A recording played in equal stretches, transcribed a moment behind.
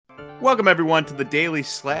Welcome, everyone, to the Daily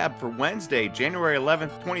Slab for Wednesday, January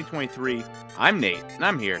 11th, 2023. I'm Nate, and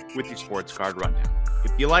I'm here with your Sports Card Rundown.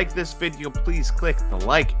 If you like this video, please click the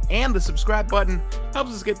like and the subscribe button. Helps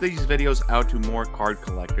us get these videos out to more card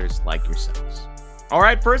collectors like yourselves. All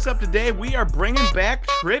right, first up today, we are bringing back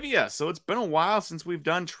trivia. So it's been a while since we've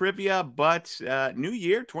done trivia, but new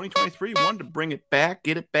year, 2023, wanted to bring it back,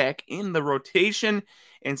 get it back in the rotation.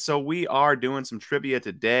 And so we are doing some trivia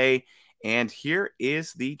today. And here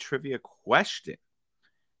is the trivia question.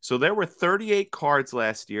 So there were 38 cards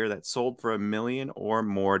last year that sold for $1 million or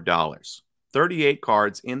more dollars. 38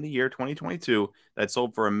 cards in the year 2022 that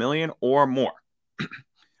sold for $1 million or more.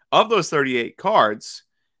 Of those 38 cards,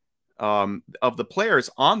 of the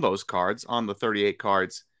players on those cards, on the 38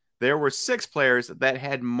 cards, there were 6 players that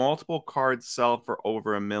had multiple cards sell for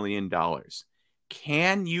over $1 million.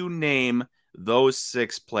 Can you name those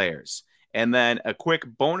 6 players? And then a quick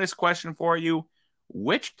bonus question for you.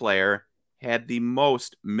 Which player had the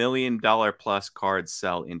most $1 million plus cards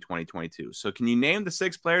sell in 2022? So can you name the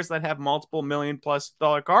 6 players that have multiple $1 million plus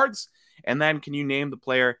cards? And then can you name the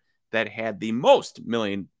player that had the most $1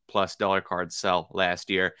 million plus cards sell last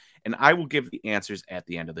year? And I will give the answers at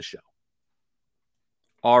the end of the show.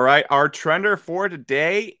 All right, our trender for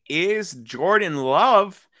today is Jordan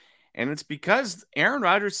Love. And it's because Aaron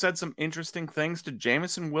Rodgers said some interesting things to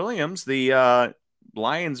Jameson Williams, the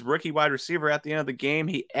Lions rookie wide receiver, at the end of the game.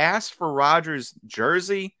 He asked for Rodgers'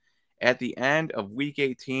 jersey at the end of Week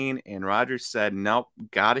 18, and Rodgers said, nope,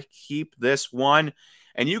 got to keep this one.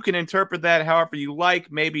 And you can interpret that however you like.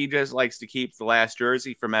 Maybe he just likes to keep the last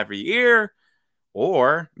jersey from every year,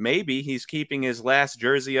 or maybe he's keeping his last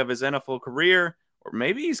jersey of his NFL career, or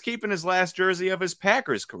maybe he's keeping his last jersey of his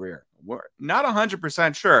Packers career. We're not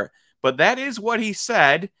 100% sure, but that is what he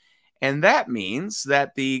said. And that means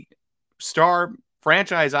that the star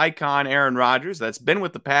franchise icon, Aaron Rodgers, that's been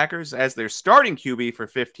with the Packers as their starting QB for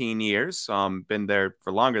 15 years, been there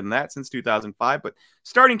for longer than that, since 2005, but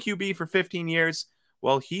starting QB for 15 years,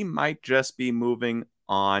 well, he might just be moving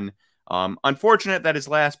on. Unfortunate that his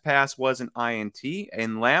last pass was an INT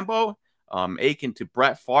in Lambeau. Akin to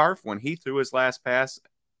Brett Favre when he threw his last pass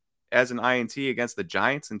as an INT against the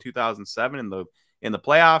Giants in 2007 in the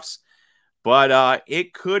playoffs. But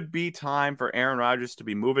it could be time for Aaron Rodgers to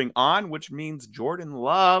be moving on, which means Jordan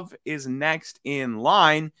Love is next in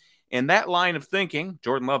line. And that line of thinking,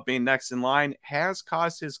 Jordan Love being next in line, has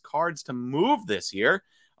caused his cards to move this year.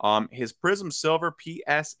 His Prism Silver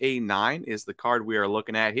PSA 9 is the card we are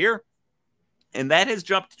looking at here. And that has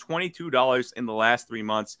jumped $22 in the last 3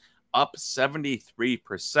 months, up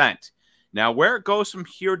 73%. Now, where it goes from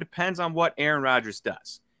here depends on what Aaron Rodgers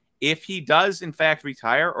does. If he does, in fact,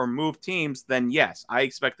 retire or move teams, then yes, I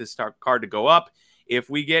expect this card to go up. If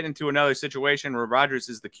we get into another situation where Rodgers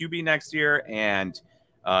is the QB next year and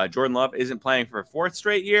Jordan Love isn't playing for a 4th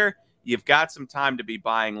straight year, you've got some time to be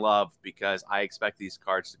buying Love, because I expect these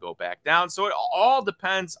cards to go back down. So it all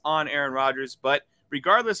depends on Aaron Rodgers. But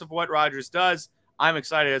regardless of what Rodgers does, I'm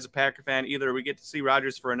excited as a Packer fan. Either we get to see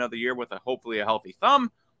Rodgers for another year with hopefully a healthy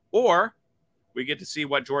thumb, or we get to see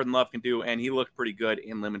what Jordan Love can do, and he looked pretty good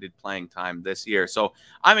in limited playing time this year. So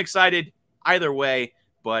I'm excited either way,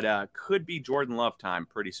 but could be Jordan Love time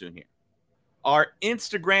pretty soon here. Our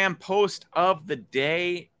Instagram post of the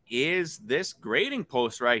day is this grading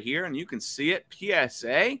post right here, and you can see it,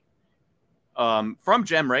 PSA from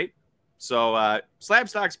GemRate. So Slab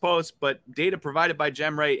Stocks post, but data provided by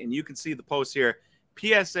GemRate, and you can see the post here.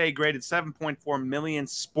 PSA graded 7.4 million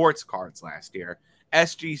sports cards last year.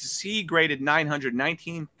 SGC graded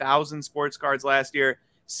 919,000 sports cards last year.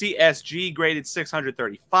 CSG graded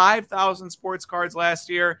 635,000 sports cards last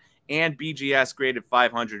year. And BGS graded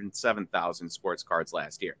 507,000 sports cards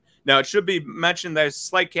last year. Now, it should be mentioned, there's a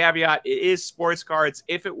slight caveat. It is sports cards.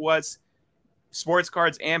 If it was sports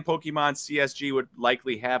cards and Pokemon, CSG would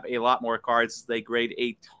likely have a lot more cards. They grade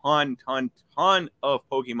a ton of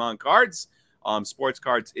Pokemon cards. Sports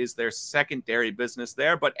cards is their secondary business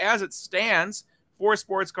there. But as it stands, for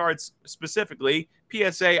sports cards specifically,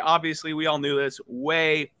 PSA, obviously, we all knew this,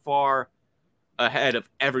 way far ahead of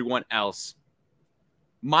everyone else.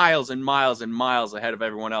 Miles and miles and miles ahead of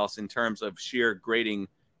everyone else in terms of sheer grading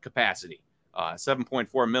capacity.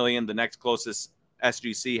 7.4 million. The next closest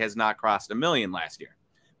SGC has not crossed 1 million last year.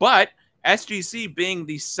 But SGC being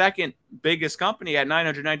the second biggest company at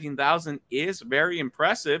 919,000 is very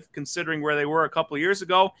impressive considering where they were a couple of years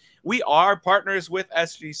ago. We are partners with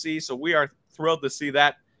SGC, so we are thrilled to see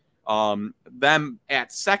that. Them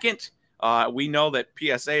at second. We know that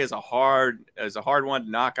PSA is a hard one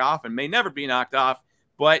to knock off and may never be knocked off.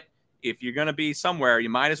 But if you're going to be somewhere, you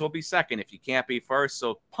might as well be second if you can't be first.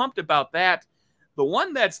 So pumped about that. The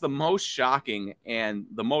one that's the most shocking and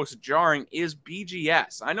the most jarring is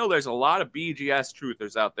BGS. I know there's a lot of BGS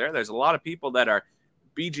truthers out there. There's a lot of people that are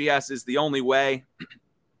BGS is the only way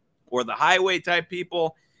or the highway type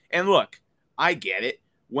people. And look, I get it.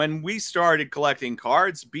 When we started collecting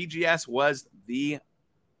cards, BGS was the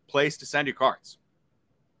place to send your cards,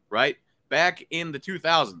 right? Back in the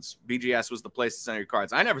 2000s, BGS was the place to send your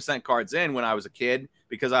cards. I never sent cards in when I was a kid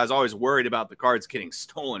because I was always worried about the cards getting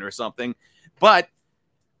stolen or something. But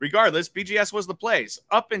regardless, BGS was the place.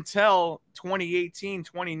 Up until 2018,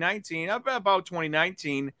 2019, about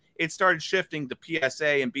 2019, it started shifting to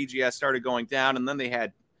PSA and BGS started going down. And then they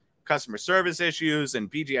had customer service issues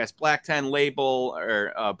and BGS Black 10 label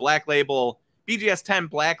or Black Label, BGS 10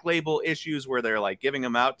 Black Label issues where they're like giving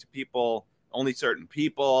them out to people, only certain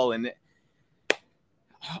people, and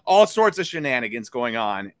all sorts of shenanigans going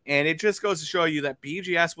on. And it just goes to show you that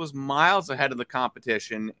BGS was miles ahead of the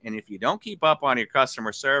competition. And if you don't keep up on your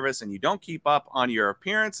customer service and you don't keep up on your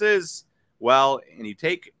appearances, well, and you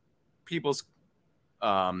take people's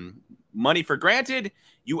money for granted,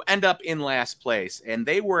 you end up in last place. And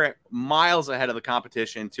they were miles ahead of the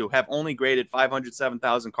competition. To have only graded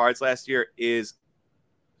 507,000 cards last year is,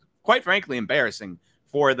 quite frankly, embarrassing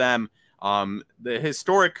for them. The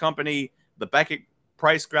historic company, the Beckett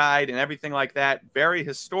price guide and everything like that, very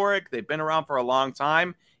historic. They've been around for a long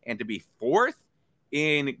time, and to be fourth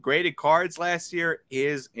in graded cards last year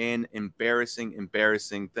is an embarrassing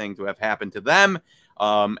thing to have happened to them.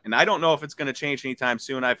 And I don't know if it's going to change anytime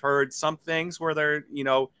soon. I've heard some things where they're,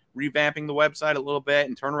 revamping the website a little bit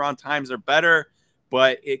and turnaround times are better,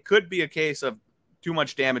 but it could be a case of too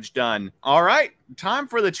much damage done. All right, time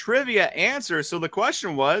for the trivia answer. So the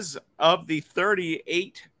question was, of the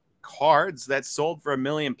 38 cards that sold for $1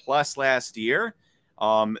 million plus last year,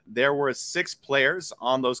 there were 6 players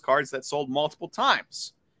on those cards that sold multiple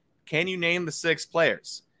times. Can you name the 6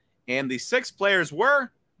 players? And the 6 players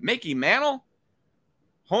were Mickey Mantle,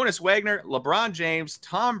 Honus Wagner, LeBron James,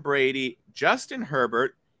 Tom Brady, Justin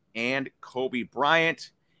Herbert, and Kobe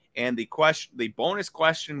Bryant. And the bonus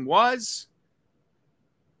question was,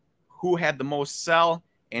 who had the most sell?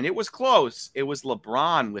 And it was close. It was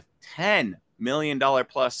LeBron with $10 million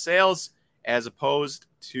plus sales, as opposed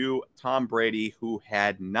to Tom Brady, who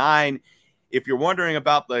had 9. If you're wondering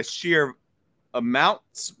about the sheer amount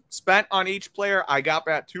spent on each player, I got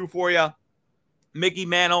that too for you. Mickey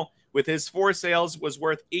Mantle, with his 4 sales, was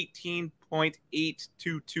worth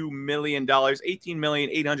 $18.822 million,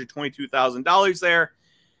 $18,822,000 there.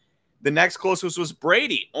 The next closest was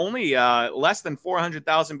Brady, only less than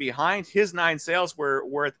 $400,000 behind. His 9 sales were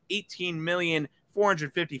worth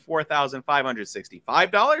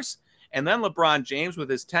 $18,454,565. And then LeBron James, with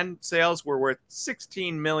his 10 sales, were worth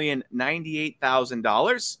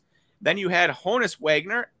 $16,098,000. Then you had Honus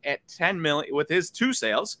Wagner at $10 million with his 2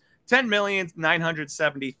 sales,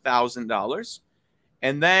 $10,970,000.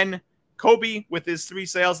 And then Kobe with his 3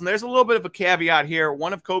 sales. And there's a little bit of a caveat here.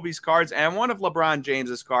 One of Kobe's cards and one of LeBron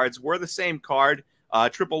James's cards were the same card,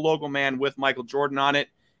 triple logo man with Michael Jordan on it.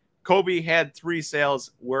 Kobe had 3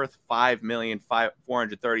 sales worth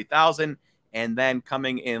 $5,430,000. And then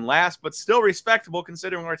coming in last, but still respectable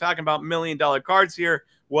considering we're talking about $1 million cards here,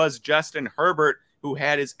 was Justin Herbert, who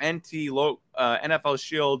had his NFL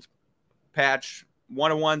Shield patch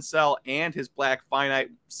 101 sell and his Black Finite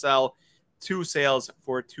sell, 2 sales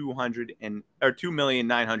for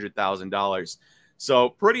 $2,900,000. So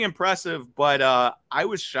pretty impressive, but I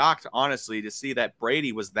was shocked, honestly, to see that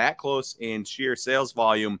Brady was that close in sheer sales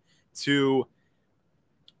volume to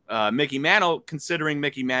Mickey Mantle, considering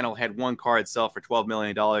Mickey Mantle had 1 card sell for $12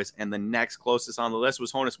 million, and the next closest on the list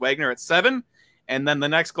was Honus Wagner at 7, and then the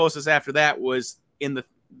next closest after that was in the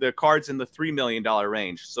cards in the $3 million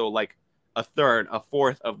range, so like a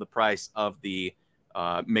fourth of the price of the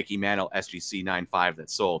Mickey Mantle SGC 9.5 that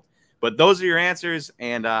sold. But those are your answers,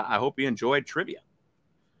 and I hope you enjoyed trivia.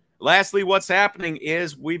 Lastly, what's happening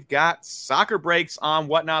is we've got soccer breaks on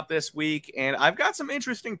Whatnot this week, and I've got some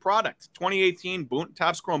interesting product. 2018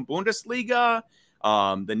 Topps Chrome Bundesliga,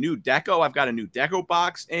 the new Deco. I've got a new Deco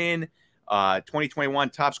box in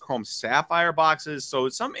 2021 Topps Chrome Sapphire boxes. So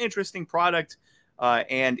some interesting product,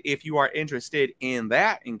 and if you are interested in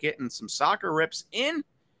that and getting some soccer rips in,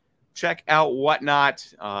 check out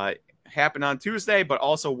Whatnot. Happen on Tuesday, but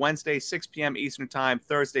also Wednesday, 6 p.m. Eastern Time,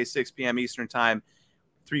 Thursday, 6 p.m. Eastern Time,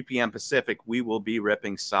 3 p.m. Pacific. We will be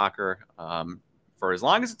ripping soccer for as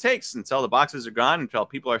long as it takes until the boxes are gone, until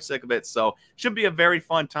people are sick of it. So should be a very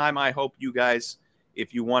fun time. I hope you guys,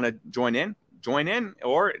 if you want to join in,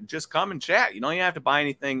 or just come and chat. You don't even have to buy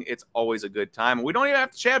anything. It's always a good time. We don't even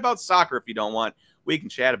have to chat about soccer if you don't want. we can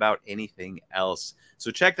chat about anything else.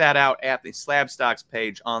 So check that out at the Slab Stocks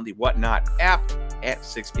page on the Whatnot app at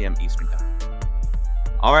 6 p.m. Eastern Time.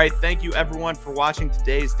 All right, thank you everyone for watching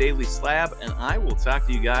today's Daily Slab, and I will talk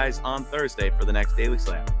to you guys on Thursday for the next Daily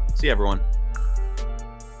Slab. See you, everyone.